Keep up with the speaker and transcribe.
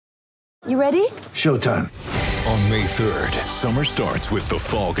You ready? Showtime. On May 3rd, summer starts with The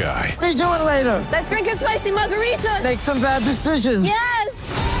Fall Guy. Let's do it later. Let's drink a spicy margarita. Make some bad decisions. Yes!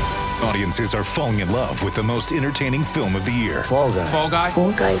 Audiences are falling in love with the most entertaining film of the year. Fall Guy. Fall Guy?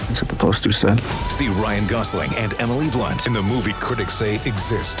 Fall guy. That's what the poster said. See Ryan Gosling and Emily Blunt in the movie critics say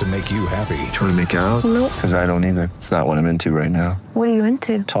exists to make you happy. Trying to make it out? Nope. Because I don't either. It's not what I'm into right now. What are you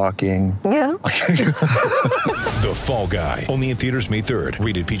into? Talking. Yeah. The Fall Guy. Only in theaters May 3rd.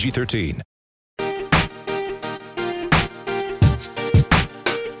 Rated PG-13.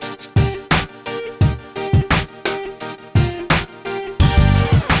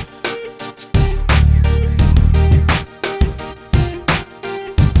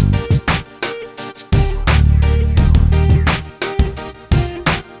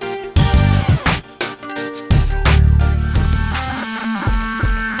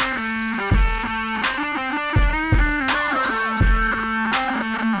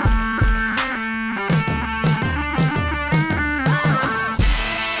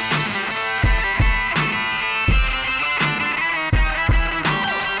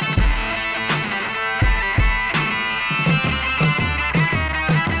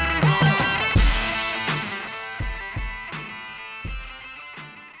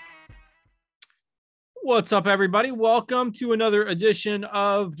 What's up, everybody? Welcome to another edition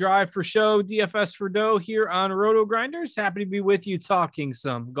of Drive for Show, DFS for Dough here on Roto Grinders. Happy to be with you talking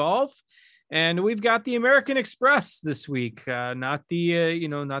some golf. And we've got the American Express this week, not the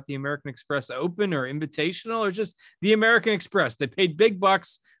American Express Open or Invitational, or just the American Express. They paid big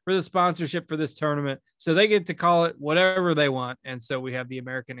bucks for the sponsorship for this tournament, so they get to call it whatever they want. And so we have the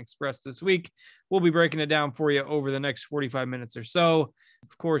American Express this week. We'll be breaking it down for you over the next 45 minutes or so.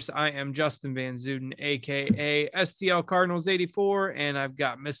 Of course, I am Justin Van Zuden, aka STL Cardinals 84, and I've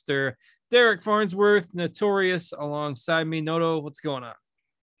got Mr. Derek Farnsworth, Notorious, alongside me. Noto, what's going on?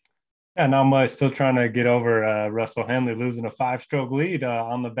 Yeah, not much. Still trying to get over Russell Henley losing a 5-stroke lead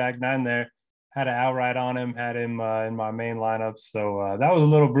on the back nine there. Had an outright on him, had him in my main lineup. So that was a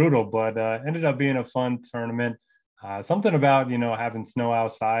little brutal, but ended up being a fun tournament. Something about, having snow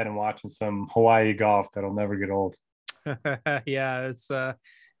outside and watching some Hawaii golf that'll never get old. Yeah, it's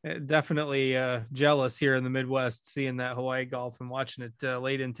definitely jealous here in the Midwest, seeing that Hawaii golf and watching it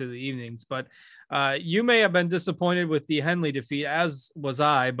late into the evenings. But you may have been disappointed with the Henley defeat, as was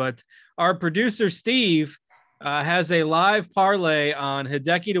I. But our producer, Steve, has a live parlay on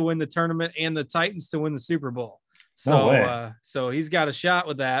Hideki to win the tournament and the Titans to win the Super Bowl. So, so he's got a shot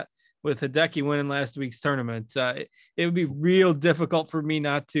with that. With Hideki winning last week's tournament, it would be real difficult for me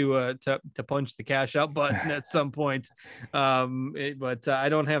not to punch the cash out button at some point. But I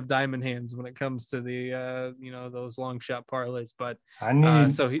don't have diamond hands when it comes to the those long shot parlays. But I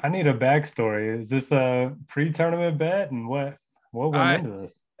need a backstory. Is this a pre-tournament bet, and what went into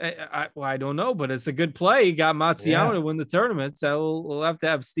this? I don't know, but it's a good play. He got Matsuyama to win the tournament, so we'll have to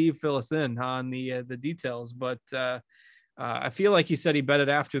have Steve fill us in on the details. But I feel like he said he bet it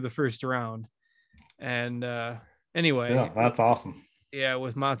after the first round. And anyway, still, that's awesome. Yeah,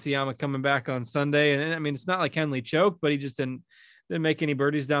 with Matsuyama coming back on Sunday. And I mean, it's not like Henley choked, but he just didn't make any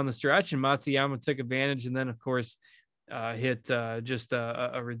birdies down the stretch. And Matsuyama took advantage. And then, of course, hit just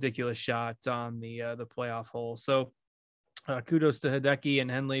a ridiculous shot on the playoff hole. So kudos to Hideki and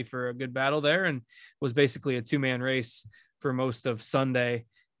Henley for a good battle there, and was basically a 2-man race for most of Sunday.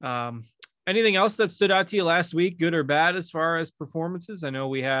 Anything else that stood out to you last week, good or bad, as far as performances? I know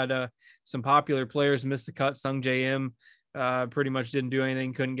we had some popular players miss the cut. Sung J M pretty much didn't do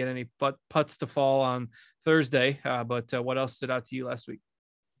anything, couldn't get any putts to fall on Thursday. But what else stood out to you last week?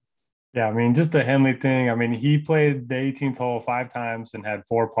 Yeah, I mean, just the Henley thing. I mean, he played the 18th hole 5 times and had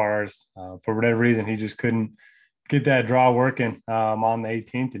 4 pars. For whatever reason, he just couldn't get that draw working on the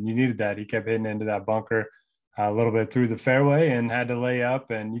 18th, and you needed that. He kept hitting into that bunker a little bit through the fairway and had to lay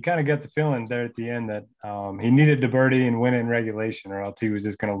up, and you kind of get the feeling there at the end that he needed to birdie and win it in regulation, or else he was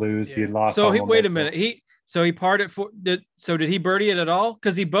just going to lose. Yeah. He had lost. So wait a minute. He parred it for. Did he birdie it at all?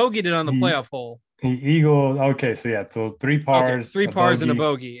 Because he bogeyed it on the playoff hole. He eagled. Okay, so yeah, so 3 pars, 3 pars and a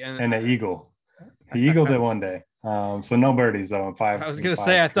bogey, and an eagle. He eagled it one day. So no birdies though in 5. I was going to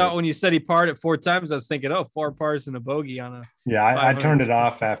say, I thought when you said he parred it 4 times, I was thinking, 4 pars and a bogey on a. Yeah, I turned it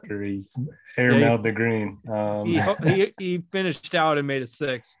off after he airmailed the green. He finished out and made a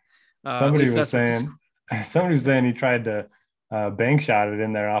 6. Somebody was saying he tried to bank shot it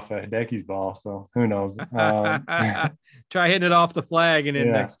in there off of Hideki's ball. So who knows? Try hitting it off the flag and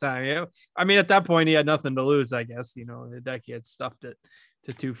in next time. Yeah, I mean, at that point he had nothing to lose, I guess. Hideki had stuffed it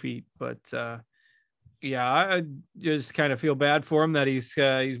to 2 feet, but. Yeah, I just kind of feel bad for him that he's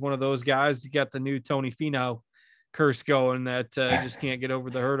one of those guys to get the new Tony Finau curse going that just can't get over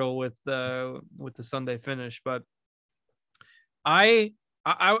the hurdle with the Sunday finish. But I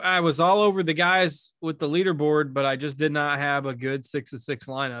was all over the guys with the leaderboard, but I just did not have a good 6 of 6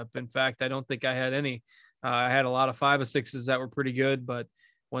 lineup. In fact, I don't think I had any. I had a lot of 5 of 6s that were pretty good, but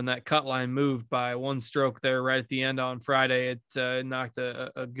when that cut line moved by one stroke there right at the end on Friday, it knocked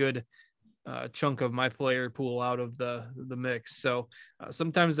a good chunk of my player pool out of the mix. So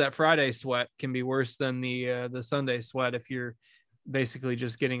sometimes that Friday sweat can be worse than the Sunday sweat if you're basically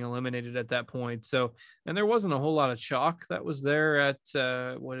just getting eliminated at that point. So, and there wasn't a whole lot of chalk that was there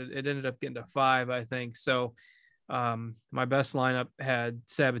at what it ended up getting to 5, I think. So my best lineup had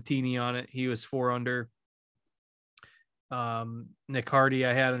Sabatini on it. He was 4 under. Nick Hardy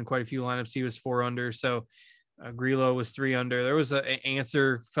I had in quite a few lineups. He was 4 under. So Grillo was 3 under. There was an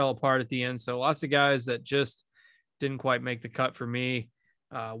answer fell apart at the end. So lots of guys that just didn't quite make the cut for me.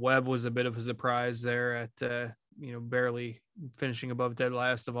 Webb was a bit of a surprise there at, barely finishing above dead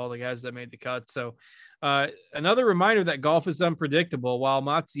last of all the guys that made the cut. So another reminder that golf is unpredictable. While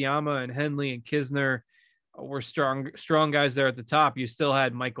Matsuyama and Henley and Kisner were strong guys there at the top, you still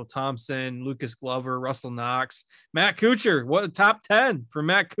had Michael Thompson, Lucas Glover, Russell Knox, Matt Kuchar. What a top 10 for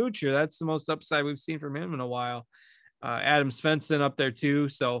Matt Kuchar. That's the most upside we've seen from him in a while. Adam Svensson up there too.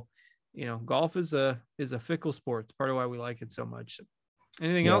 So, golf is a fickle sport. It's part of why we like it so much.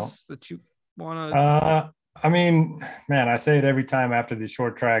 Anything else that you want to? I mean, man, I say it every time after these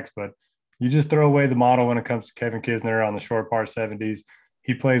short tracks, but you just throw away the model when it comes to Kevin Kisner on the short par 70s.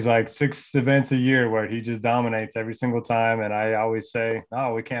 He plays like 6 events a year where he just dominates every single time. And I always say,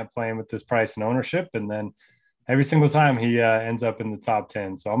 oh, we can't play him at this price and ownership. And then every single time he ends up in the top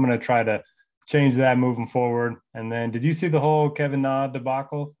 10. So I'm going to try to change that moving forward. And then did you see the whole Kevin Na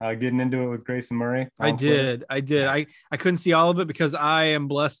debacle getting into it with Grayson Murray? I did. I couldn't see all of it because I am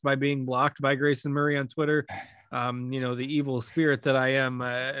blessed by being blocked by Grayson Murray on Twitter. The evil spirit that I am,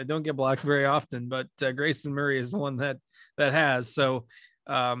 I don't get blocked very often, but Grayson Murray is one that has. So,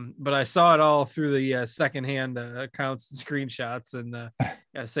 but I saw it all through the secondhand accounts and screenshots, and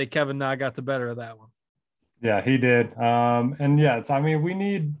I say Kevin Na got the better of that one. Yeah, he did. We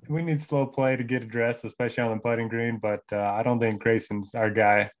need slow play to get addressed, especially on the putting green. But I don't think Grayson's our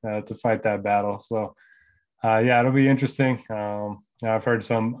guy to fight that battle. So, it'll be interesting. I've heard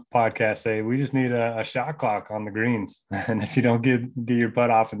some podcasts say we just need a shot clock on the greens, and if you don't get your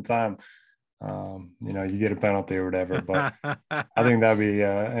putt off in time, you get a penalty or whatever. But I think that'd be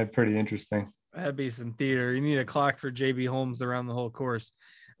pretty interesting. That'd be some theater. You need a clock for JB Holmes around the whole course.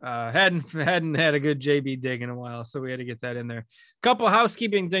 Hadn't had a good JB dig in a while, so we had to get that in there. Couple of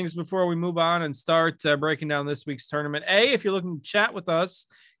housekeeping things before we move on and start breaking down this week's tournament. If you're looking to chat with us,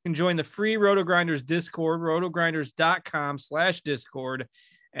 you can join the free Roto Grinders Discord, rotogrinders.com/Discord.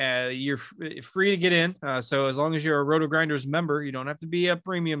 You're free to get in. So as long as you're a Roto Grinders member, you don't have to be a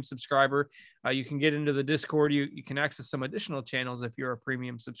premium subscriber. You can get into the Discord. You can access some additional channels if you're a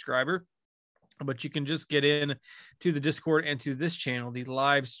premium subscriber. But you can just get in to the Discord and to this channel, the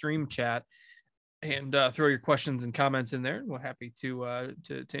live stream chat, and throw your questions and comments in there. We're happy to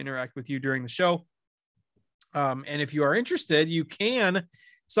interact with you during the show. And if you are interested, you can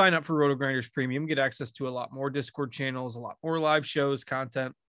sign up for Roto Grinders Premium, get access to a lot more Discord channels, a lot more live shows,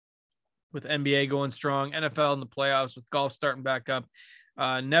 content with NBA going strong, NFL in the playoffs, with golf starting back up.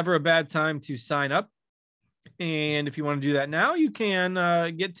 Never a bad time to sign up. And if you want to do that now, you can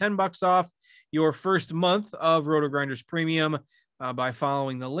get $10 off your first month of Roto Grinders Premium by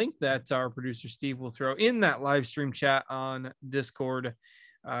following the link that our producer Steve will throw in that live stream chat on Discord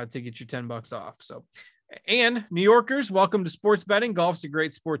to get your $10 off. So, and New Yorkers, welcome to sports betting. Golf's a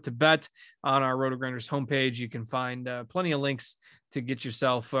great sport to bet. On our Roto Grinders homepage, you can find plenty of links to get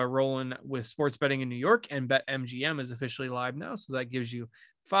yourself rolling with sports betting in New York, and BetMGM is officially live now. So that gives you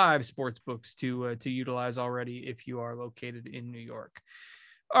 5 sports books to utilize already if you are located in New York.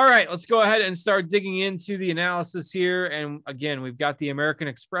 All right, let's go ahead and start digging into the analysis here. And again, we've got the American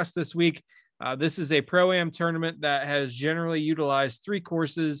Express this week. This is a Pro-Am tournament that has generally utilized 3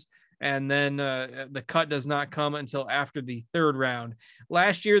 courses, and then the cut does not come until after the 3rd round.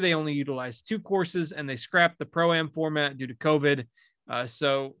 Last year, they only utilized 2 courses, and they scrapped the Pro-Am format due to COVID.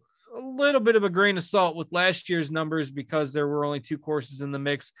 So a little bit of a grain of salt with last year's numbers because there were only 2 courses in the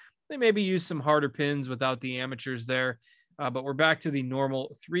mix. They maybe used some harder pins without the amateurs there. But we're back to the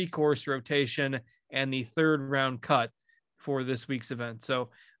normal 3-course rotation and the 3rd round cut for this week's event.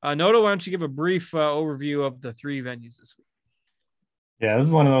 So, Noto, why don't you give a brief overview of the 3 venues this week? Yeah, this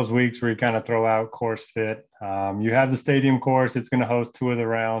is one of those weeks where you kind of throw out course fit. You have the stadium course. It's going to host 2 of the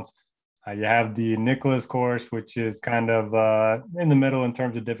rounds. You have the Nicholas course, which is kind of in the middle in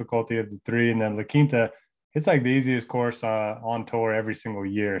terms of difficulty of the 3. And then La Quinta it's like the easiest course on tour every single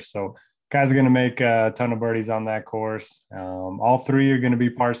year. So guys are going to make a ton of birdies on that course. All three are going to be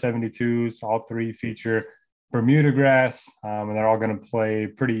par 72s. All three feature Bermuda grass, and they're all going to play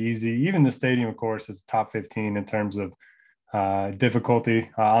pretty easy. Even the stadium course is top 15 in terms of difficulty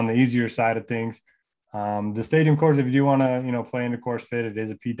on the easier side of things. The stadium course, if you do want to, play in the course fit, it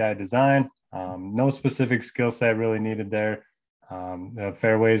is a P-Dye design. No specific skill set really needed there. The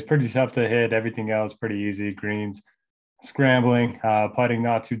fairway is pretty tough to hit. Everything else pretty easy. Greens, scrambling, putting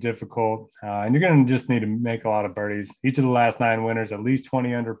not too difficult. And you're going to just need to make a lot of birdies. Each of the last 9 winners, at least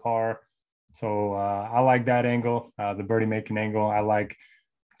 20 under par. So I like that angle, the birdie making angle. I like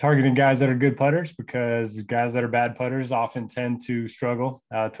targeting guys that are good putters because guys that are bad putters often tend to struggle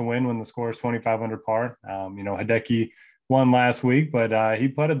to win when the score is 25 under par. Hideki won last week, but he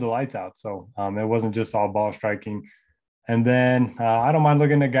putted the lights out. So it wasn't just all ball striking. And then I don't mind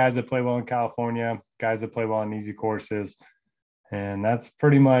looking at guys that play well in California, guys that play well on easy courses. And that's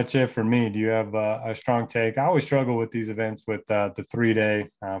pretty much it for me. Do you have a strong take? I always struggle with these events with the 3-day.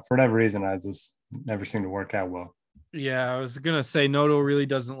 For whatever reason, I just never seem to work out well. Yeah, I was gonna say Noto really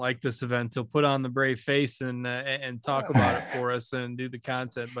doesn't like this event. He'll put on the brave face and talk about it for us and do the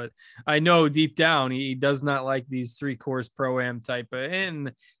content. But I know deep down he does not like these 3-course pro-am type,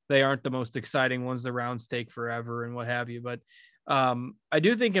 and they aren't the most exciting ones. The rounds take forever and what have you. But I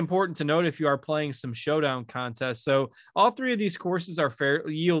do think important to note if you are playing some showdown contests. So all 3 of these courses are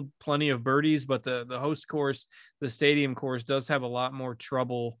yield plenty of birdies, but the host course, the stadium course, does have a lot more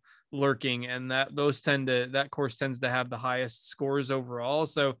trouble lurking, and that course tends to have the highest scores overall.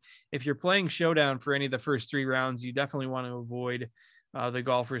 So if you're playing showdown for any of the first 3 rounds, you definitely want to avoid the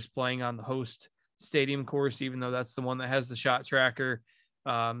golfers playing on the host stadium course, even though that's the one that has the shot tracker.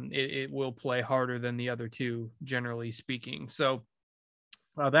 It will play harder than the other 2, generally speaking. So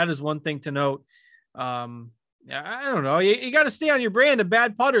that is one thing to note. I don't know. You got to stay on your brand of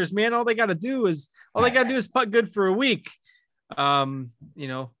bad putters, man. All they got to do is putt good for a week.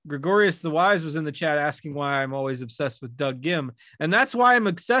 Gregorius the Wise was in the chat asking why I'm always obsessed with Doug Ghim. And that's why I'm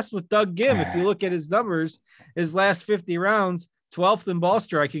obsessed with Doug Ghim. If you look at his numbers, his last 50 rounds, 12th in ball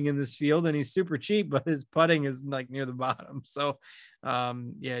striking in this field, and he's super cheap, but his putting is like near the bottom. So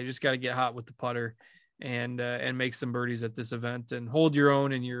you just got to get hot with the putter and make some birdies at this event and hold your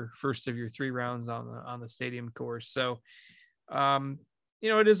own in your first of your 3 rounds on the stadium course. So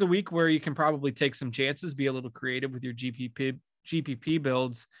it is a week where you can probably take some chances, be a little creative with your GPP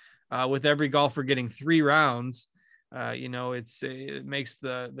builds. With every golfer getting 3 rounds, it makes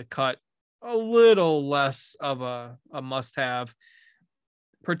the cut a little less of a must-have,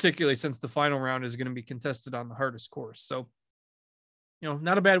 particularly since the final round is going to be contested on the hardest course. So,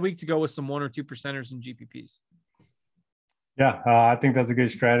 not a bad week to go with some 1 or 2 percenters in GPPs. Yeah, I think that's a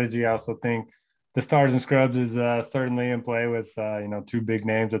good strategy. I also think the Stars and Scrubs is certainly in play with, 2 big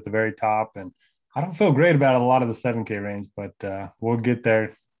names at the very top. And I don't feel great about a lot of the 7K range, but we'll get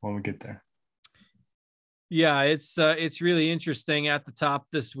there when we get there. Yeah, it's really interesting at the top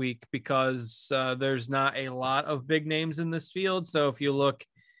this week because there's not a lot of big names in this field. So if you look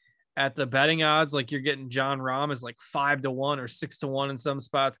at the betting odds, like you're getting Jon Rahm is like 5-1 or 6-1 in some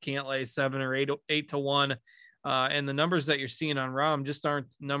spots, Cantlay 7 or 8-1. And the numbers that you're seeing on Rahm just aren't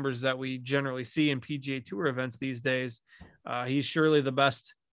numbers that we generally see in PGA Tour events these days. He's surely the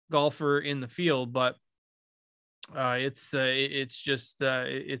best golfer in the field, but it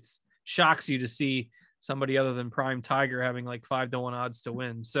shocks you to see somebody other than Prime Tiger having like 5-1 odds to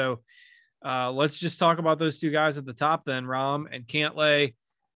win. So let's just talk about those 2 guys at the top then, Rahm and Cantlay.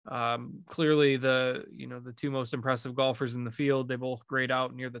 Clearly the 2 most impressive golfers in the field. They both grade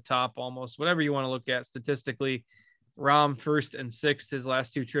out near the top almost, whatever you want to look at statistically. Rahm 1st and 6th his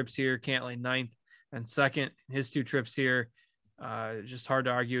last 2 trips here, Cantlay 9th and 2nd his 2 trips here. Just hard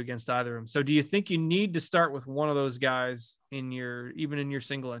to argue against either of them. So do you think you need to start with one of those guys even in your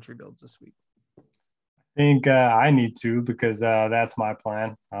single entry builds this week? I think I need to because that's my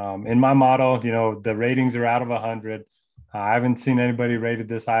plan. In my model, the ratings are out of 100. I haven't seen anybody rated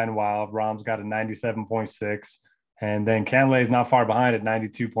this high in a while. Rahm's got a 97.6, and then Cantlay is not far behind at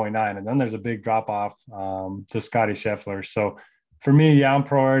 92.9. And then there's a big drop off to Scotty Scheffler. So for me, I'm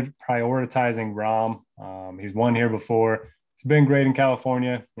prioritizing Rahm. He's won here before. He's been great in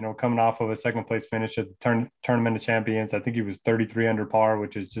California, coming off of a 2nd place finish at the Tournament of Champions. I think he was 33 under par,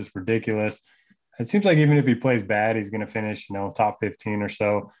 which is just ridiculous. It seems like even if he plays bad, he's going to finish, top 15 or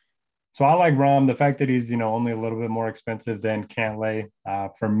so. So I like Rahm. The fact that he's, only a little bit more expensive than Cantlay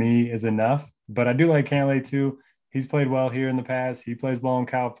for me is enough. But I do like Cantlay too. He's played well here in the past. He plays well in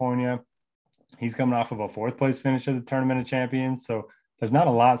California. He's coming off of a 4th place finish at the Tournament of Champions. So there's not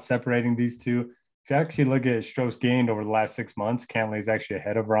a lot separating these 2. you actually look at strokes gained over the last 6 months, Cantlay is actually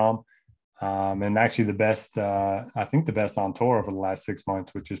ahead of Rahm. And actually the best, I think the best on tour over the last 6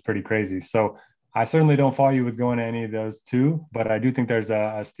 months, which is pretty crazy. So I certainly don't fault you with going to any of those two, but I do think there's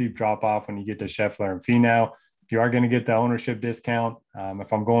a steep drop off when you get to Scheffler and Finau. You are going to get the ownership discount.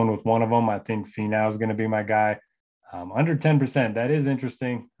 If I'm going with one of them, I think Finau is going to be my guy. Under 10%, that is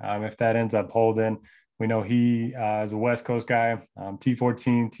interesting. If that ends up holding, we know he is a West Coast guy,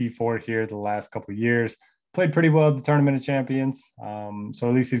 T14, T4 here the last couple of years. Played pretty well at the Tournament of Champions. So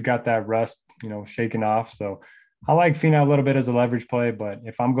at least he's got that rust, shaken off. So I like Finau a little bit as a leverage play, but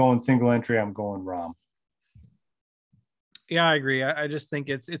if I'm going single entry, I'm going Rahm. Yeah, I agree. I just think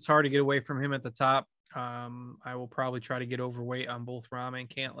it's hard to get away from him at the top. I will probably try to get overweight on both Rahm and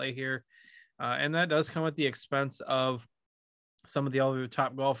Cantlay here. And that does come at the expense of some of the other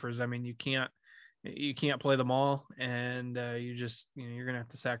top golfers. I mean, you can't play them all, and you're going to have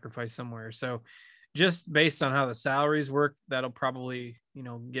to sacrifice somewhere. So just based on how the salaries work, that'll probably,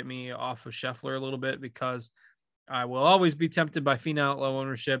 get me off of Scheffler a little bit, because I will always be tempted by Finau at low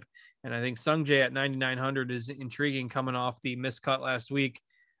ownership. And I think Sungjae at 9,900 is intriguing, coming off the miscut last week,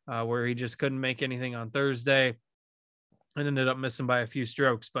 where he just couldn't make anything on Thursday and ended up missing by a few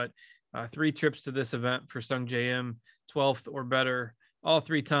strokes. But 3 trips to this event for Sungjae Im, 12th or better all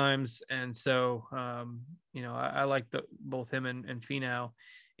 3 times. And so, I like both him and Finau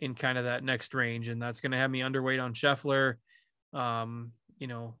in kind of that next range. And that's going to have me underweight on Scheffler,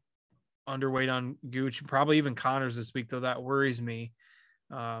 underweight on Gooch, probably even Connors this week, though that worries me.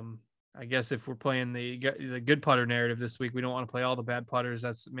 I guess if we're playing the good putter narrative this week, we don't want to play all the bad putters.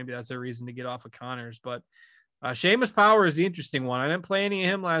 That's a reason to get off of Connors. But Seamus Power is the interesting one. I didn't play any of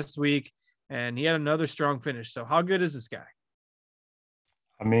him last week, and he had another strong finish. So how good is this guy?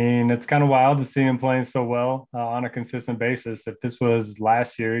 I mean, it's kind of wild to see him playing so well on a consistent basis. If this was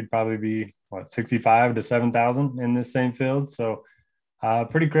last year, he'd probably be 65 to 7,000 in this same field. So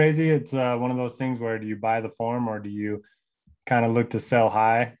pretty crazy. It's one of those things where, do you buy the form or do you kind of look to sell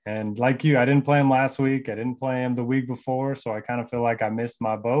high? And like you, I didn't play him last week. I didn't play him the week before. So I kind of feel like I missed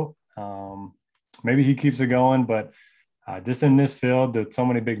my boat. Maybe he keeps it going, but just in this field, there's so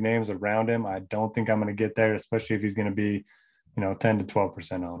many big names around him. I don't think I'm going to get there, especially if he's going to be 10 to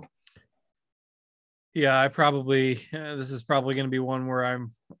 12% owned. Yeah, I probably, this is probably going to be one where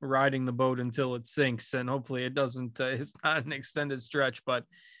I'm riding the boat until it sinks, and hopefully it doesn't, it's not an extended stretch, but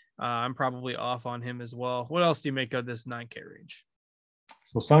I'm probably off on him as well. What else do you make of this 9K range?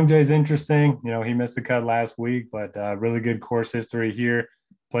 So Sungjae is interesting. He missed the cut last week, but really good course history here.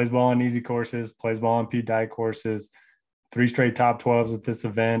 Plays ball on easy courses, plays ball on Pete Dye courses, 3 straight top 12s at this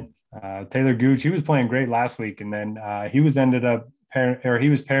event. Taylor Gooch, he was playing great last week, and then he was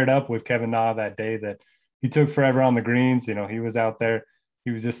paired up with Kevin Na that day that he took forever on the greens. He was out there.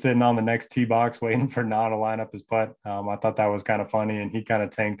 He was just sitting on the next tee box waiting for Na to line up his putt. I thought that was kind of funny, and he kind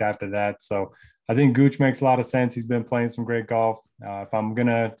of tanked after that. So I think Gooch makes a lot of sense. He's been playing some great golf. If I'm going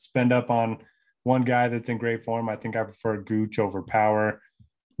to spend up on one guy that's in great form, I think I prefer Gooch over Power.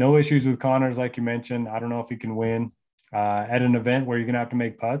 No issues with Connors, like you mentioned. I don't know if he can win at an event where you're going to have to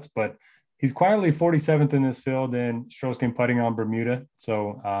make putts, but he's quietly 47th in this field in strokes gained putting on Bermuda.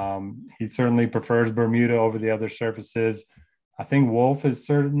 So he certainly prefers Bermuda over the other surfaces. I think Wolf is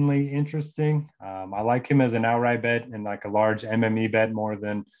certainly interesting. I like him as an outright bet and like a large MME bet more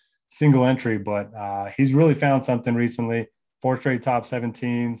than single entry, but he's really found something recently. 4 straight top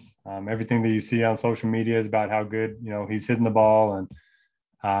 17s. Everything that you see on social media is about how good, he's hitting the ball,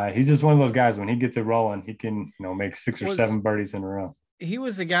 and he's just one of those guys. When he gets it rolling, he can, make 6 or 7 birdies in a row. He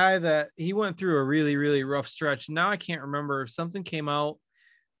was a guy that he went through a really, really rough stretch. Now I can't remember if something came out,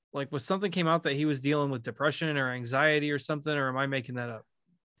 that he was dealing with depression or anxiety or something, or am I making that up?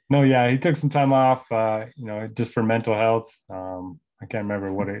 No, yeah, he took some time off, just for mental health. I can't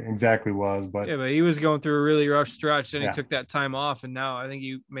remember what it exactly was, but he was going through a really rough stretch, and he took that time off, and now I think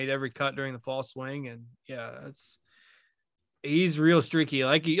he made every cut during the fall swing, and he's real streaky.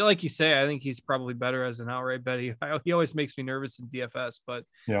 Like you say, I think he's probably better as an outright bet. He always makes me nervous in DFS, but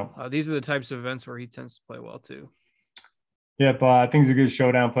these are the types of events where he tends to play well too. Yeah, but I think he's a good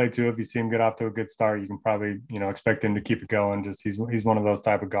showdown play too. If you see him get off to a good start, you can probably, expect him to keep it going. Just he's one of those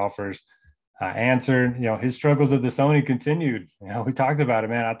type of golfers. Answered, his struggles at the Sony continued. We talked about it,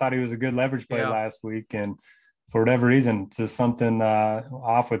 man. I thought he was a good leverage play last week, and for whatever reason, just something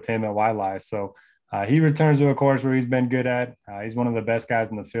off with him at Waialae. So he returns to a course where he's been good at. He's one of the best guys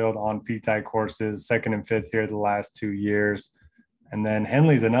in the field on P-type courses, 2nd and 5th here the last 2 years. And then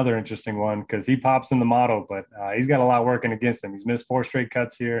Henley's another interesting one because he pops in the model, but he's got a lot working against him. He's missed 4 straight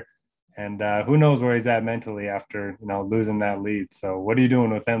cuts here. And who knows where he's at mentally after, losing that lead. So what are you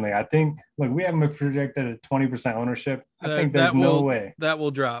doing with Henley? I think, look, we have him projected at 20% ownership. I think there's no way. That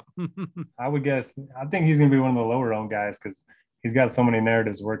will drop. I would guess. I think he's going to be one of the lower owned guys because he's got so many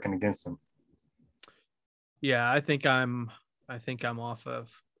narratives working against him. Yeah, I think I'm off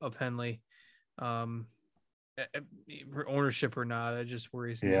of Henley. Ownership or not, it just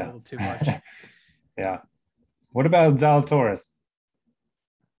worries me a little too much. Yeah. What about Zalatoris?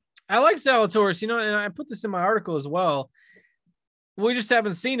 I like Zalatoris, and I put this in my article as well. We just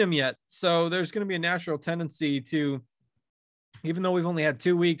haven't seen him yet. So there's going to be a natural tendency to, even though we've only had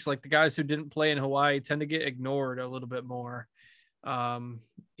 2 weeks, like the guys who didn't play in Hawaii tend to get ignored a little bit more. And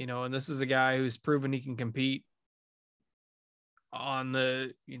this is a guy who's proven he can compete on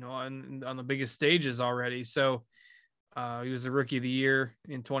the, on the biggest stages already. So he was a rookie of the year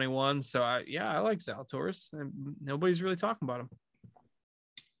in 21. So I like Zalatoris, and nobody's really talking about him.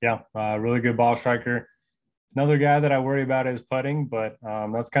 Yeah, really good ball striker. Another guy that I worry about is putting, but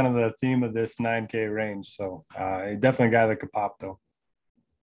that's kind of the theme of this 9K range. So definitely a guy that could pop, though.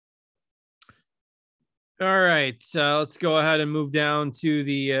 All right, let's go ahead and move down to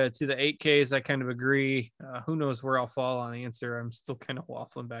the 8Ks. I kind of agree. Who knows where I'll fall on answer? I'm still kind of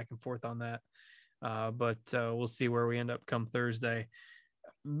waffling back and forth on that, but we'll see where we end up come Thursday.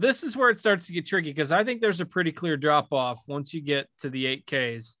 This is where it starts to get tricky because I think there's a pretty clear drop off once you get to the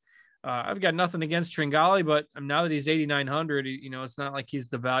 8Ks. I've got nothing against Tringali, but now that he's 8,900, it's not like he's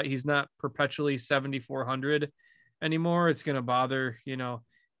the value. He's not perpetually 7,400 anymore. It's going to bother,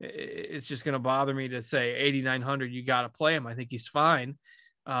 it's just going to bother me to say 8,900. You got to play him. I think he's fine.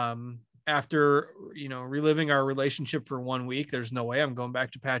 After, reliving our relationship for 1 week, there's no way I'm going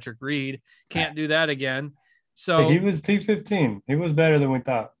back to Patrick Reed. Can't do that again. So he was T15. He was better than we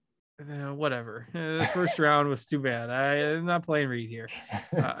thought. Whatever. The first round was too bad. I'm not playing Reed here.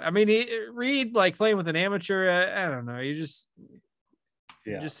 Reed, like playing with an amateur, I don't know. It just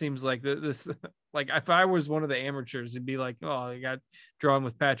seems like this. Like if I was one of the amateurs, it'd be like, oh, I got drawn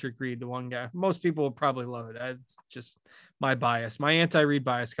with Patrick Reed, the one guy. Most people would probably love it. It's just my bias, my anti-Reed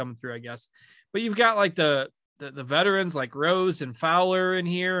bias coming through, I guess. But you've got like the veterans like Rose and Fowler in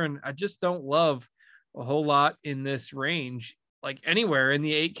here, and I just don't love a whole lot in this range, like anywhere in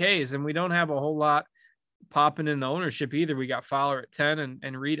the 8Ks. And we don't have a whole lot popping in the ownership either. We got Fowler at 10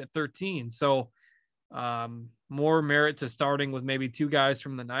 and Reed at 13. So more merit to starting with maybe 2 guys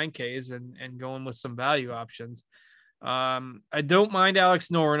from the 9Ks and going with some value options. I don't mind Alex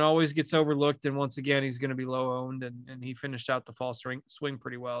Noren, always gets overlooked. And once again, he's going to be low owned and he finished out the fall swing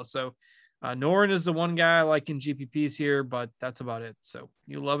pretty well. So Noren is the one guy I like in GPPs here, but that's about it. So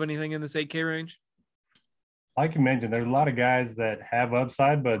you love anything in this 8K range? Like you mentioned, there's a lot of guys that have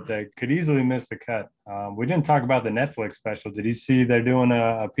upside, but that could easily miss the cut. We didn't talk about the Netflix special. Did you see they're doing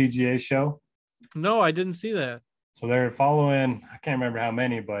a PGA show? No, I didn't see that. So they're following, I can't remember how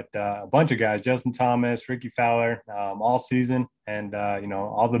many, but a bunch of guys, Justin Thomas, Ricky Fowler, all season. And,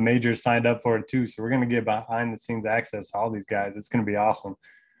 all the majors signed up for it too. So we're going to get behind the scenes access to all these guys. It's going to be awesome.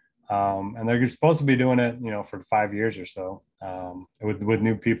 And they're supposed to be doing it, for 5 years or so with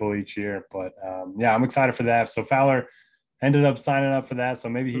new people each year. But I'm excited for that. So Fowler ended up signing up for that. So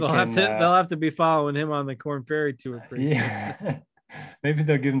maybe they'll have to be following him on the Corn Ferry Tour. Maybe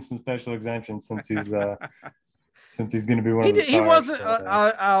they'll give him some special exemptions since he's going to be one of the stars. He wasn't.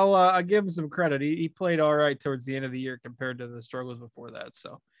 I'll give him some credit. He played all right towards the end of the year compared to the struggles before that.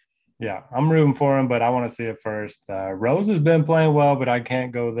 So. Yeah, I'm rooting for him, but I want to see it first. Rose has been playing well, but I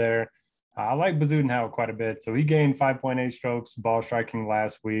can't go there. I like Bezuidenhout quite a bit. So he gained 5.8 strokes ball striking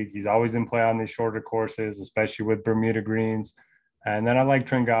last week. He's always in play on these shorter courses, especially with Bermuda greens. And then I like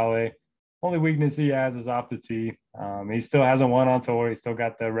Tringale. Only weakness he has is off the tee. He still hasn't won on tour. He's still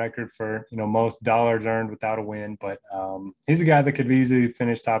got the record for, most dollars earned without a win. But he's a guy that could easily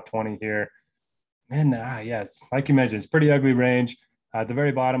finish top 20 here. And yes, like you mentioned, it's pretty ugly range. At the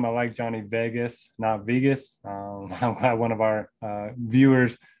very bottom, I like Johnny Vegas, not Vegas. I'm glad one of our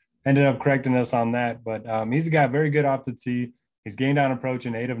viewers ended up correcting us on that. But he's a guy very good off the tee. He's gained on approach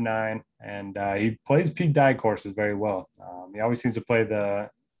in 8 of 9, and he plays Pete Dye courses very well. He always seems to play the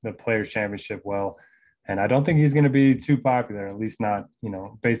Players Championship well. And I don't think he's going to be too popular, at least not,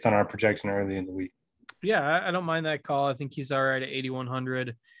 based on our projection early in the week. Yeah, I don't mind that call. I think he's all right at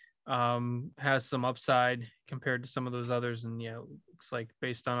 8,100. Has some upside compared to some of those others. And looks like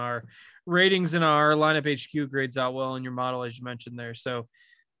based on our ratings and our lineup HQ grades out well in your model, as you mentioned there. So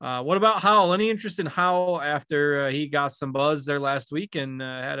what about Howell? Any interest in Howell after he got some buzz there last week and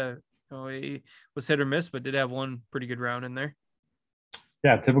had he was hit or miss, but did have one pretty good round in there?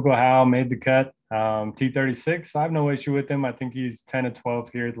 Yeah, typical Hal made the cut. T36, I have no issue with him. I think he's 10 to 12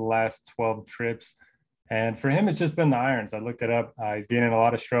 here the last 12 trips. And for him, it's just been the irons. I looked it up. He's getting a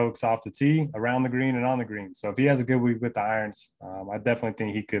lot of strokes off the tee, around the green, and on the green. So if he has a good week with the irons, I definitely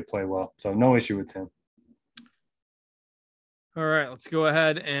think he could play well. So no issue with him. All right, let's go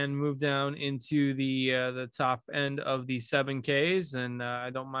ahead and move down into the top end of the 7Ks. And I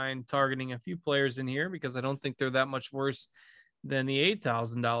don't mind targeting a few players in here because I don't think they're that much worse than the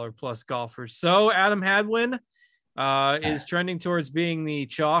 $8,000 plus golfers. So Adam Hadwin is trending towards being the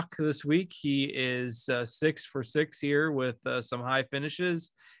chalk this week. He is 6 for 6 here with some high finishes.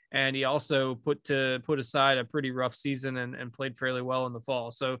 And he also put aside a pretty rough season and played fairly well in the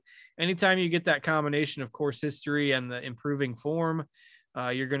fall. So anytime you get that combination of course history and the improving form,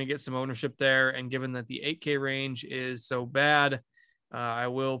 you're going to get some ownership there. And given that the 8K range is so bad, I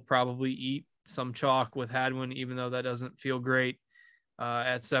will probably eat some chalk with Hadwin, even though that doesn't feel great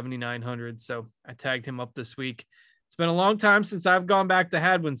at 7,900. So I tagged him up this week. It's been a long time since I've gone back to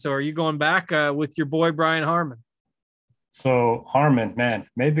Hadwin. So are you going back with your boy, Brian Harman? So Harman, man,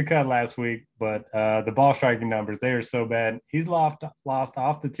 made the cut last week, but the ball striking numbers, they are so bad. He's lost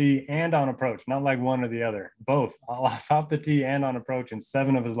off the tee and on approach, not like one or the other. Both lost off the tee and on approach in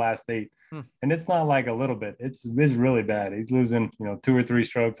 7 of his last 8. And it's not like a little bit. It's really bad. He's losing, 2 or 3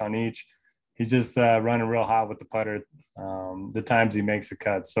 strokes on each. He's just running real hot with the putter the times he makes the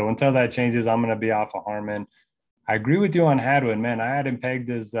cut. So until that changes, I'm going to be off of Harman. I agree with you on Hadwin, man. I had him pegged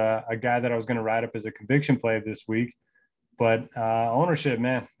as a guy that I was going to write up as a conviction play this week. But ownership,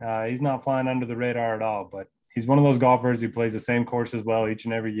 man, he's not flying under the radar at all. But he's one of those golfers who plays the same course as well each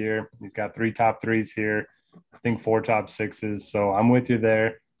and every year. He's got 3 top 3s here, I think 4 top 6s. So I'm with you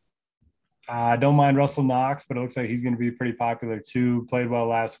there. I don't mind Russell Knox, but it looks like he's going to be pretty popular too. Played well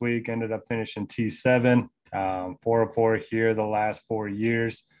last week, ended up finishing T7, 404 here the last 4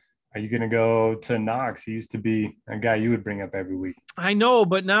 years. Are you going to go to Knox? He used to be a guy you would bring up every week. I know,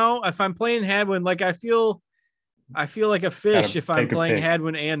 but now if I'm playing Hadwin, like I feel like a fish if I'm playing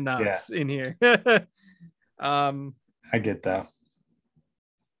Hadwin and Knox in here. I get that.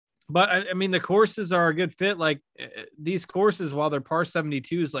 But I mean, the courses are a good fit. Like these courses, while they're par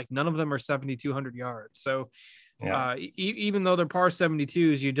 72s, like none of them are 7,200 yards. So even though they're par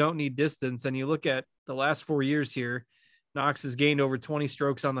 72s, you don't need distance. And you look at the last 4 years here, Knox has gained over 20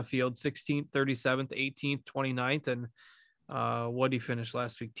 strokes on the field, 16th, 37th, 18th, 29th. And what did he finish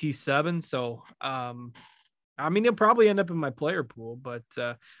last week? T7. So, I mean, he'll probably end up in my player pool, but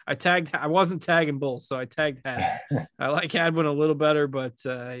I wasn't tagging both, so I tagged Hadwin. I like Hadwin a little better, but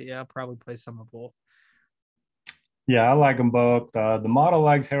I'll probably play some of both. Yeah, I like them both. The model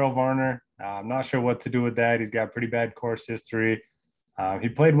likes Harold Varner. I'm not sure what to do with that. He's got pretty bad course history. He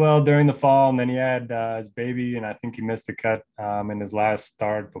played well during the fall, and then he had his baby, and I think he missed the cut in his last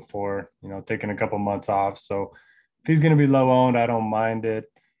start before, taking a couple months off. So if he's going to be low owned, I don't mind it.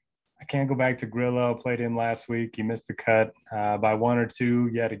 I can't go back to Grillo. Played him last week. He missed the cut by 1 or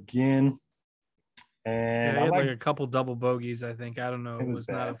 2 yet again. And he had like a couple double bogeys, I think. I don't know. It was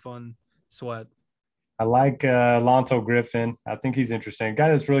not a fun sweat. I like Lonto Griffin. I think he's interesting. A guy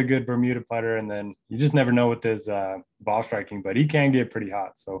that's really good Bermuda putter, and then you just never know with his ball striking, but he can get pretty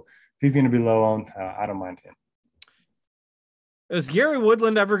hot. So if he's going to be low owned, I don't mind him. Is Gary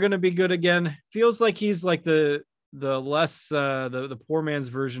Woodland ever going to be good again? Feels like he's like the less the poor man's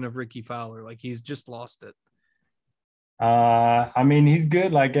version of Ricky Fowler. Like he's just lost it. I mean, he's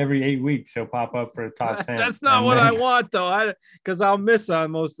good. Like every 8 weeks, he'll pop up for a top 10. That's not what I want, though. Because I'll miss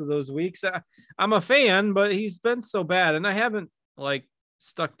on most of those weeks. I'm a fan, but he's been so bad, and I haven't like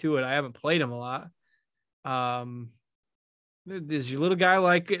stuck to it. I haven't played him a lot. Is your little guy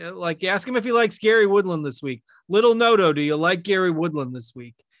like ask him if he likes Gary Woodland this week? Little Noto, do you like Gary Woodland this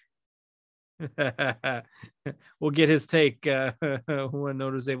week? We'll get his take when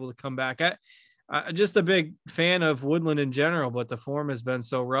Noto's able to come back. I'm just a big fan of Woodland in general, but the form has been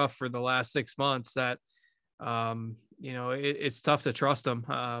so rough for the last 6 months that it's tough to trust him.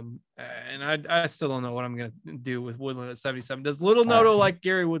 And I still don't know what I'm going to do with Woodland at 77. Does Little Noto like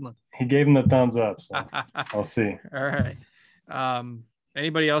Gary Woodland? He gave him the thumbs up, so I'll see. All right.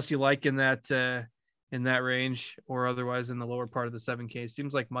 Anybody else you like in that range or otherwise in the lower part of the 7K?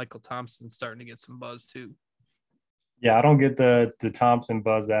 Seems like Michael Thompson's starting to get some buzz too. Yeah, I don't get the Thompson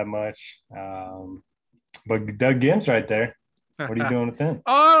buzz that much. But Doug Gim's right there. What are you doing with him?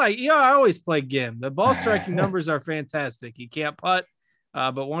 I always play Gim. The ball striking numbers are fantastic. He can't putt,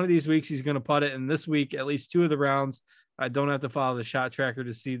 but one of these weeks he's going to putt it. And this week, at least 2 of the rounds, I don't have to follow the shot tracker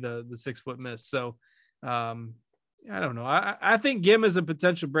to see the 6-foot miss. So I don't know. I think Gim is a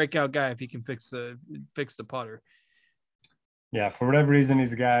potential breakout guy if he can fix the putter. Yeah, for whatever reason,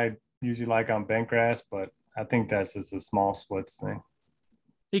 he's a guy I usually like on Bentgrass, but I think that's just a small splits thing.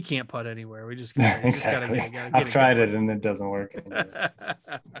 He can't putt anywhere. We just exactly. I've tried it and it doesn't work.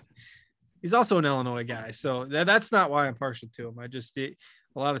 He's also an Illinois guy, so that's not why I'm partial to him.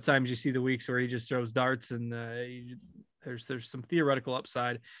 A lot of times you see the weeks where he just throws darts, and there's some theoretical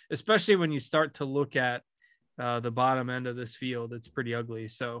upside, especially when you start to look at the bottom end of this field. It's pretty ugly.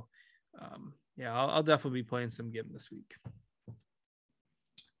 So, yeah, I'll definitely be playing some Gibbs this week.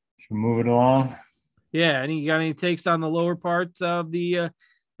 Should we move it along? Yeah, and you got any takes on the lower parts of the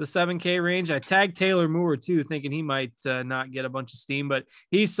 7K range? I tagged Taylor Moore too, thinking he might not get a bunch of steam, but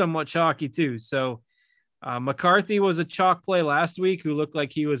he's somewhat chalky too. So McCarthy was a chalk play last week, who looked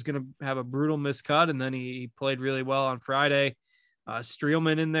like he was going to have a brutal miscut, and then he played really well on Friday.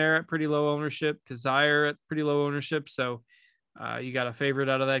 Streelman in there at pretty low ownership, Kazire at pretty low ownership. So you got a favorite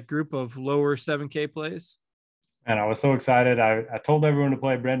out of that group of lower 7K plays? And I was so excited. I told everyone to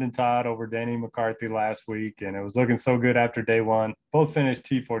play Brendan Todd over Danny McCarthy last week, and it was looking so good after day one. Both finished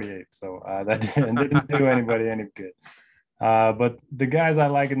T48, so that didn't do anybody any good. But the guys I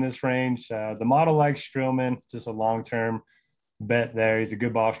like in this range, the model likes Streelman, just a long-term bet there. He's a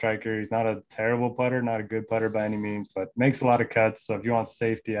good ball striker. He's not a terrible putter, not a good putter by any means, but makes a lot of cuts. So if you want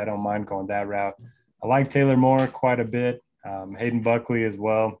safety, I don't mind going that route. I like Taylor Moore quite a bit. Hayden Buckley as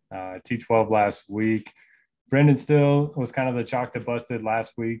well. T12 last week. Brendan still was kind of the chalk that busted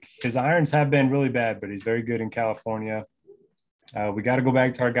last week. His irons have been really bad, but he's very good in California. We got to go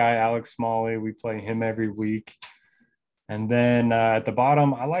back to our guy, Alex Smalley. We play him every week. And then at the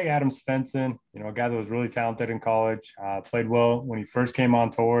bottom, I like Adam Svensson, a guy that was really talented in college, played well when he first came on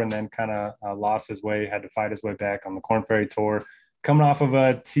tour, and then kind of lost his way, had to fight his way back on the Korn Ferry Tour. Coming off of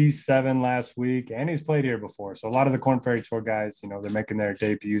a T7 last week, and he's played here before. So a lot of the Korn Ferry Tour guys, they're making their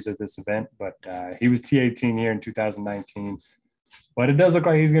debuts at this event, but he was T18 here in 2019. But it does look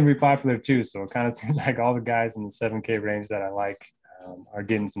like he's going to be popular too. So it kind of seems like all the guys in the 7K range that I like are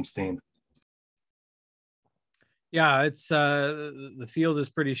getting some steam. Yeah, it's the field is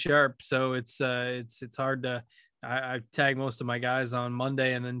pretty sharp. So it's hard to, I tag most of my guys on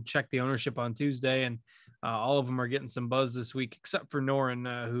Monday and then check the ownership on Tuesday, and all of them are getting some buzz this week, except for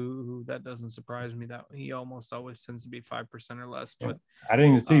Noren, who that doesn't surprise me. That he almost always tends to be 5% or less. But I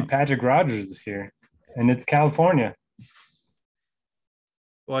didn't even see Patrick Rogers this year, and it's California.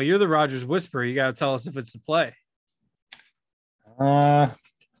 Well, you're the Rogers whisperer. You got to tell us if it's the play.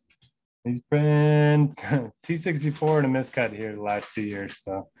 He's been T64 and a miscut here the last 2 years.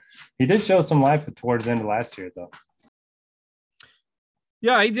 So he did show some life towards the end of last year, though.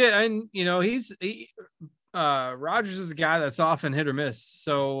 Yeah, he did. And, Rogers is a guy that's often hit or miss.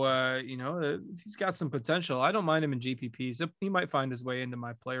 So, he's got some potential. I don't mind him in GPPs. He might find his way into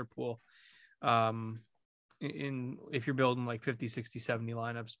my player pool if you're building like 50, 60, 70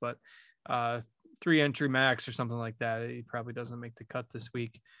 lineups. But 3 entry max or something like that, he probably doesn't make the cut this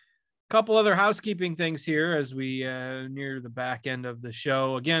week. Couple other housekeeping things here as we near the back end of the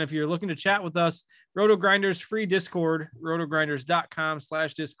show. Again, if you're looking to chat with us, Roto Grinders free Discord,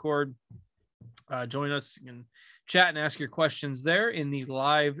 rotogrinders.com/Discord. Join us. You can chat and ask your questions there in the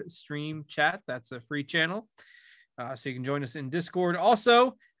live stream chat. That's a free channel. So you can join us in Discord.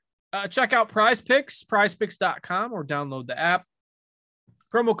 Also, check out Prize Picks, prizepicks.com, or download the app.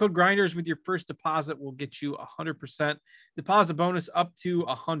 Promo code Grinders with your first deposit will get you 100% deposit bonus up to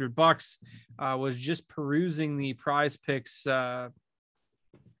 $100. Was just perusing the Prize Picks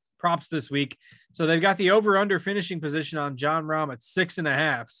props this week. So they've got the over-under finishing position on Jon Rahm at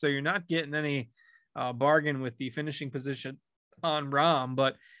 6.5. So you're not getting any bargain with the finishing position on Rahm,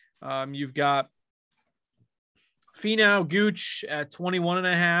 but you've got Finau Gooch at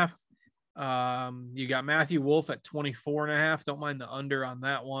 21.5. You got Matthew Wolff at 24.5. Don't mind the under on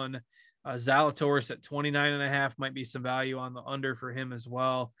that one. Zalatoris at 29.5 might be some value on the under for him as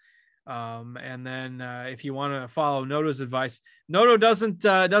well. And then if you want to follow Noto's advice, Noto doesn't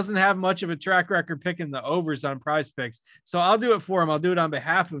have much of a track record picking the overs on Prize Picks, so I'll do it for him. I'll do it on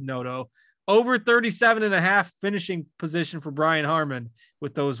behalf of Noto. Over 37.5 finishing position for Brian Harman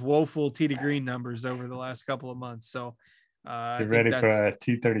with those woeful tee to green numbers over the last couple of months. So get ready for a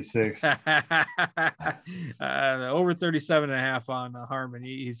T36. Over 37.5 on Harman.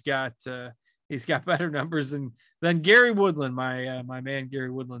 He's got better numbers than Gary Woodland, my man Gary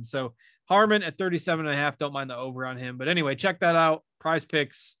Woodland. So Harman at 37.5. Don't mind the over on him. But anyway, check that out.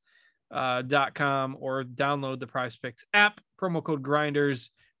 PrizePicks.com or download the Prize Picks app. Promo code Grinders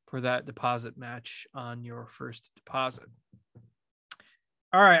for that deposit match on your first deposit.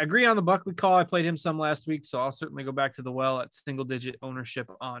 All right, agree on the Buckley call. I played him some last week, so I'll certainly go back to the well at single-digit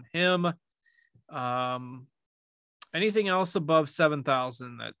ownership on him. Anything else above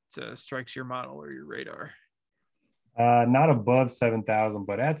 7,000 that strikes your model or your radar? Not above 7,000,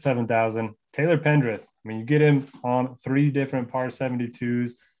 but at 7,000, Taylor Pendrith. I mean, you get him on 3 different par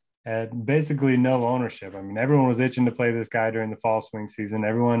 72s at basically no ownership. I mean, everyone was itching to play this guy during the fall swing season.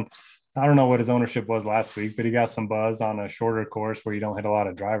 Everyone, I don't know what his ownership was last week, but he got some buzz on a shorter course where you don't hit a lot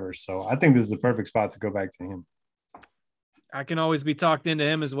of drivers. So I think this is the perfect spot to go back to him. I can always be talked into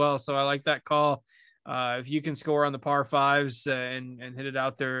him as well. So I like that call. If you can score on the par 5s and hit it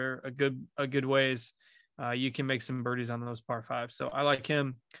out there a good ways, you can make some birdies on those par 5s. So I like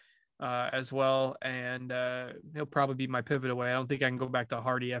him as well. And he'll probably be my pivot away. I don't think I can go back to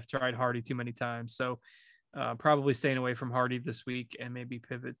Hardy. I've tried Hardy too many times. So probably staying away from Hardy this week and maybe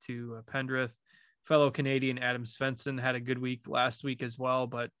pivot to Pendrith. Fellow Canadian Adam Svensson had a good week last week as well,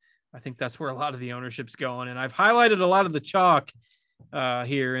 but I think that's where a lot of the ownership's going. And I've highlighted a lot of the chalk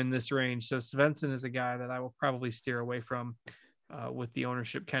here in this range. So Svensson is a guy that I will probably steer away from with the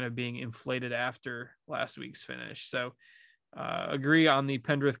ownership kind of being inflated after last week's finish. So agree on the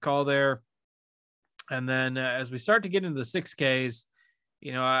Pendrith call there. And then as we start to get into the 6Ks,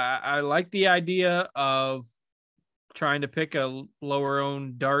 I like the idea of trying to pick a lower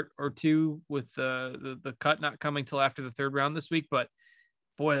owned dart or two with the cut not coming till after the 3rd round this week. But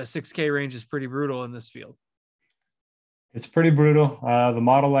boy, the 6K range is pretty brutal in this field. It's pretty brutal. The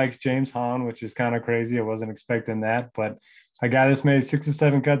model likes James Hahn, which is kind of crazy. I wasn't expecting that, but a guy that's made 6 or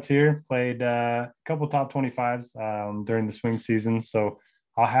 7 cuts here, played a couple top 25s during the swing season. So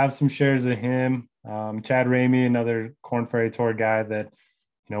I'll have some shares of him. Chad Ramey, another Korn Ferry Tour guy that,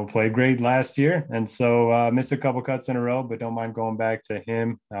 played great last year. And so missed a couple cuts in a row, but don't mind going back to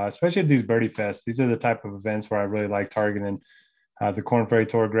him, especially at these Birdie Fests. These are the type of events where I really like targeting the Korn Ferry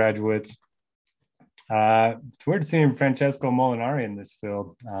Tour graduates. It's weird seeing Francesco Molinari in this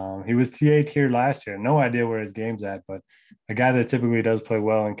field. He was T8 here last year. No idea where his game's at, but a guy that typically does play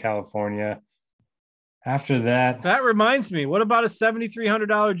well in California. After that reminds me, what about a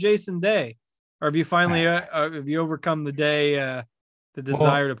 $7,300 Jason Day? Or have you finally have you overcome the day, the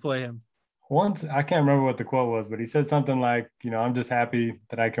desire to play him? Once, I can't remember what the quote was, but he said something like, I'm just happy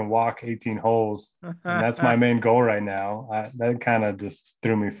that I can walk 18 holes. And that's my main goal right now. That kind of just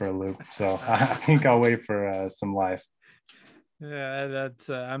threw me for a loop. So I think I'll wait for some life. Yeah, that's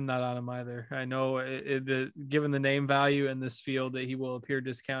I'm not on him either. I know given the name value in this field that he will appear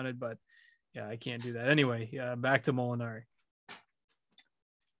discounted, but yeah, I can't do that. Anyway, back to Molinari.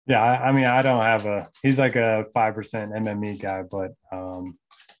 Yeah, I mean, I don't have he's like a 5% MME guy, but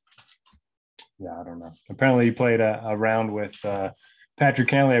yeah, I don't know. Apparently he played a round with Patrick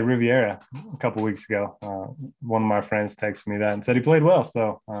Cantlay at Riviera a couple weeks ago. One of my friends texted me that and said he played well.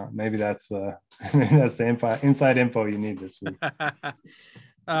 So maybe that's the inside info you need this week.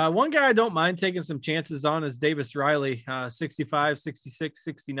 One guy I don't mind taking some chances on is Davis Riley, 65, 66,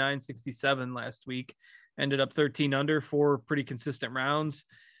 69, 67 last week. Ended up 13 under, 4 pretty consistent rounds,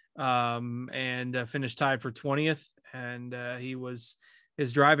 and finished tied for 20th. And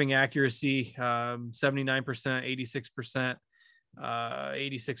his driving accuracy, 79%, 86%,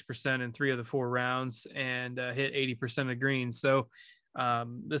 86% in 3 of the 4 rounds, and hit 80% of greens. So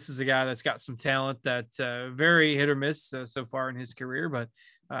this is a guy that's got some talent that very hit or miss so far in his career, but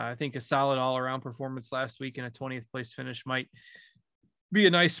I think a solid all-around performance last week and a 20th place finish might be a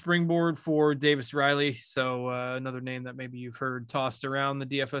nice springboard for Davis Riley. So another name that maybe you've heard tossed around the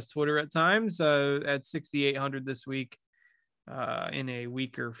DFS Twitter at times, at 6,800 this week. In a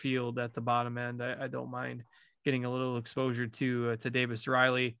weaker field at the bottom end, I don't mind getting a little exposure to Davis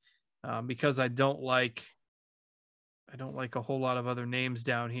Riley, because I don't like a whole lot of other names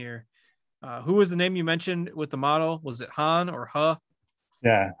down here. Who was the name you mentioned with the model? Was it Han or Huh?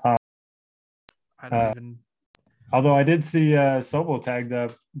 Yeah, Han. I don't even. Although I did see Sobel tagged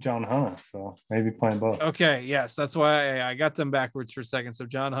up John Huh, so maybe playing both. Okay, yes, that's why I got them backwards for a second. So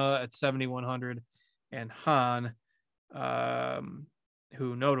John Huh at 7,100 and Han,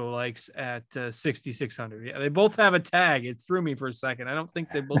 who Noto likes, at 6,600. Yeah, they both have a tag. It threw me for a second. I don't think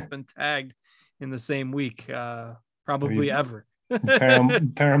they've both been tagged in the same week, probably ever. pair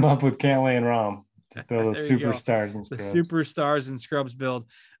them up with Cantlay and Rahm to build the superstars and scrubs. The superstars and scrubs build.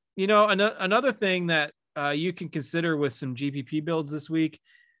 Another thing that you can consider with some GPP builds this week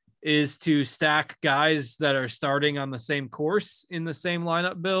is to stack guys that are starting on the same course in the same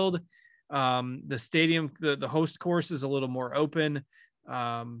lineup build. The stadium, the host course is a little more open.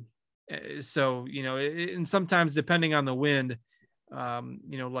 So, and sometimes depending on the wind,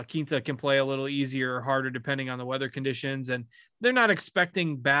 La Quinta can play a little easier or harder depending on the weather conditions. And they're not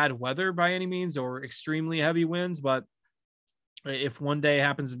expecting bad weather by any means or extremely heavy winds, but If one day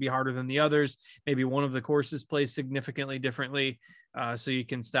happens to be harder than the others, maybe one of the courses plays significantly differently. So you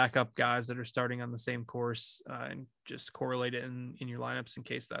can stack up guys that are starting on the same course and just correlate it in your lineups in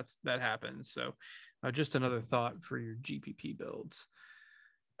case that happens. So just another thought for your GPP builds.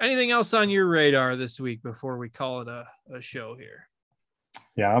 Anything else on your radar this week before we call it a show here?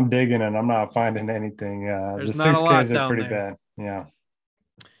 Yeah, I'm digging and I'm not finding anything. The 6Ks are pretty bad. Yeah.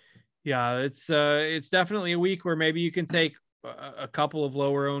 Yeah, it's definitely a week where maybe you can take a couple of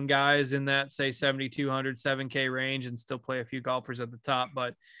lower owned guys in that, say, 7,200, 7K range and still play a few golfers at the top,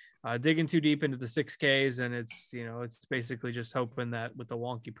 but digging too deep into the 6Ks. And it's basically just hoping that with the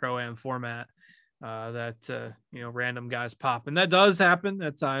wonky Pro-Am format that random guys pop. And that does happen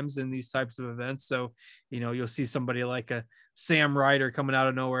at times in these types of events. So, you'll see somebody like a Sam Ryder coming out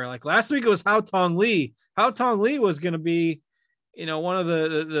of nowhere. Like last week it was Hao Tong Lee. Hao Tong Lee was going to be, one of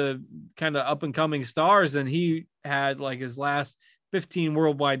the kind of up and coming stars. And he had like his last 15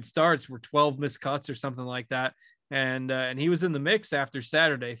 worldwide starts were 12 missed cuts or something like that. And he was in the mix after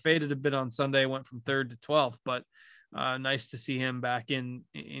Saturday, faded a bit on Sunday, went from 3rd to 12th, but nice to see him back in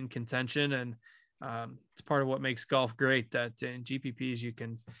contention. And it's part of what makes golf great, that in GPPs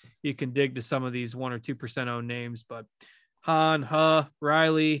you can dig to some of these 1 or 2% owned names, but Han,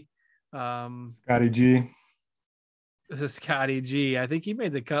 Riley, Scotty G. Scotty G. I think he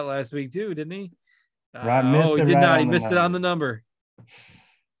made the cut last week too, didn't he? He did not. He missed it on the number.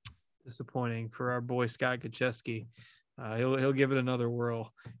 Disappointing for our boy Scott Kacheski. He'll give it another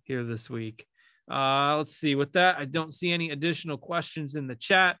whirl here this week. Let's see. With that, I don't see any additional questions in the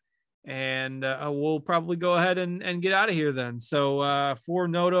chat, and we'll probably go ahead and get out of here then. So for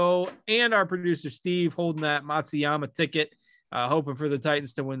Noto and our producer Steve holding that Matsuyama ticket, hoping for the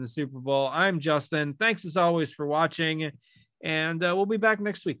Titans to win the Super Bowl, I'm Justin. Thanks as always for watching, and we'll be back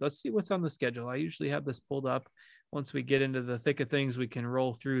next week. Let's see what's on the schedule. I usually have this pulled up. Once we get into the thick of things, we can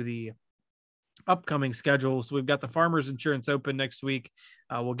roll through the upcoming schedule. So we've got the Farmers Insurance Open next week.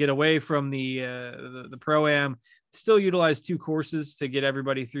 We'll get away from the Pro-Am, still utilize 2 courses to get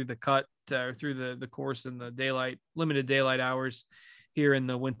everybody through the cut, through the course in the limited daylight hours here in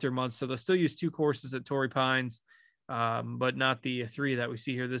the winter months. So they'll still use 2 courses at Torrey Pines, but not the 3 that we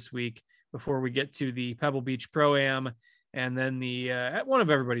see here this week, before we get to the Pebble Beach Pro-Am. And then the one of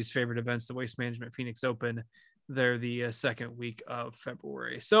everybody's favorite events, the Waste Management Phoenix Open. They're the second week of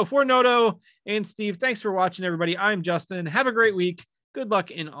February. So for Noto and Steve, thanks for watching, everybody. I'm Justin. Have a great week. Good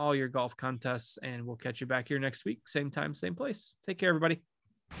luck in all your golf contests, and we'll catch you back here next week. Same time, same place. Take care, everybody.